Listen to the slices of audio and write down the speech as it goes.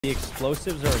The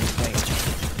explosives are insane.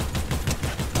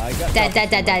 I got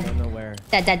Dead. I don't know where.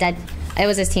 Dead. It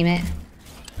was his teammate.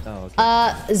 Oh,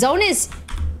 okay. Zone is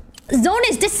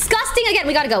disgusting again.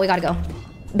 We gotta go.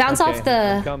 Bounce off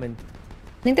the... I'm coming.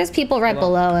 I think there's people right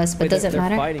below us, but doesn't matter.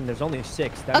 They're fighting. There's only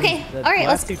 6. That Okay, means all right,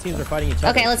 last two teams are fighting each other.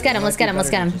 Okay, let's get him. Let's get him.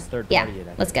 Yeah,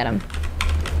 let's get him.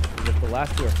 If the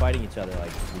last two are fighting each other,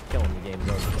 like, we kill them, the game's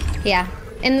over. Yeah.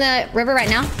 In the river right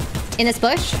now. In this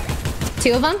bush.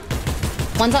 2 of them.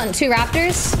 One's on 2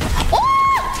 raptors.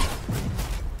 Oh!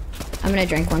 I'm gonna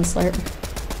drink 1 slurp.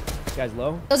 This guy's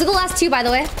low. Those are the last 2, by the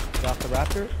way. Got the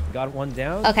raptor. Got 1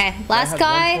 down. Okay, last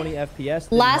guy. 120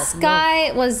 FPS. Last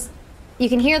guy was... You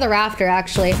can hear the raptor,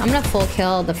 actually. I'm gonna full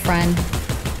kill the friend.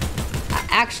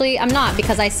 Actually, I'm not,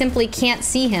 because I simply can't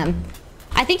see him.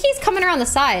 I think he's coming around the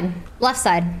side. Left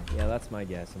side. Yeah, that's my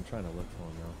guess. I'm trying to look for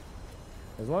him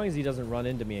now. As long as he doesn't run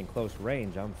into me in close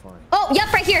range, I'm fine. Oh,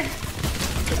 yep, right here.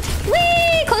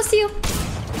 Whee! Close to you.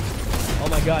 Oh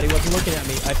my god, he wasn't looking at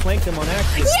me. I flanked him on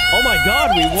accident. Yeah, oh my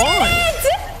god, we won!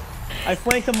 I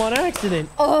flanked him on accident.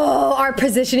 Oh, our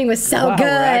positioning was so wow, good. We're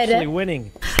actually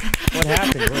winning. What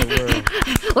happened?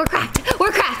 We're cracked.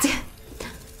 We're cracked.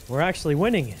 We're actually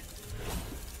winning.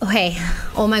 Okay.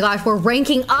 Oh my gosh, we're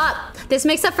ranking up. This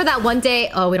makes up for that one day.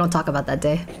 Oh, we don't talk about that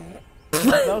day.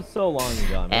 That was so long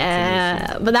ago.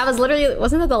 But that was literally,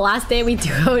 wasn't that the last day we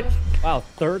duoed? Wow,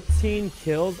 13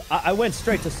 kills. I went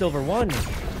straight to silver 1.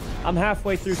 I'm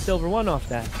halfway through silver 1 off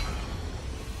that.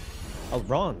 Oh,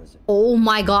 bronze. Oh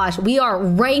my gosh, we are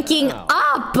ranking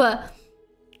up. All right,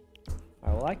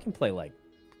 well, I can play like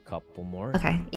a couple more. Okay.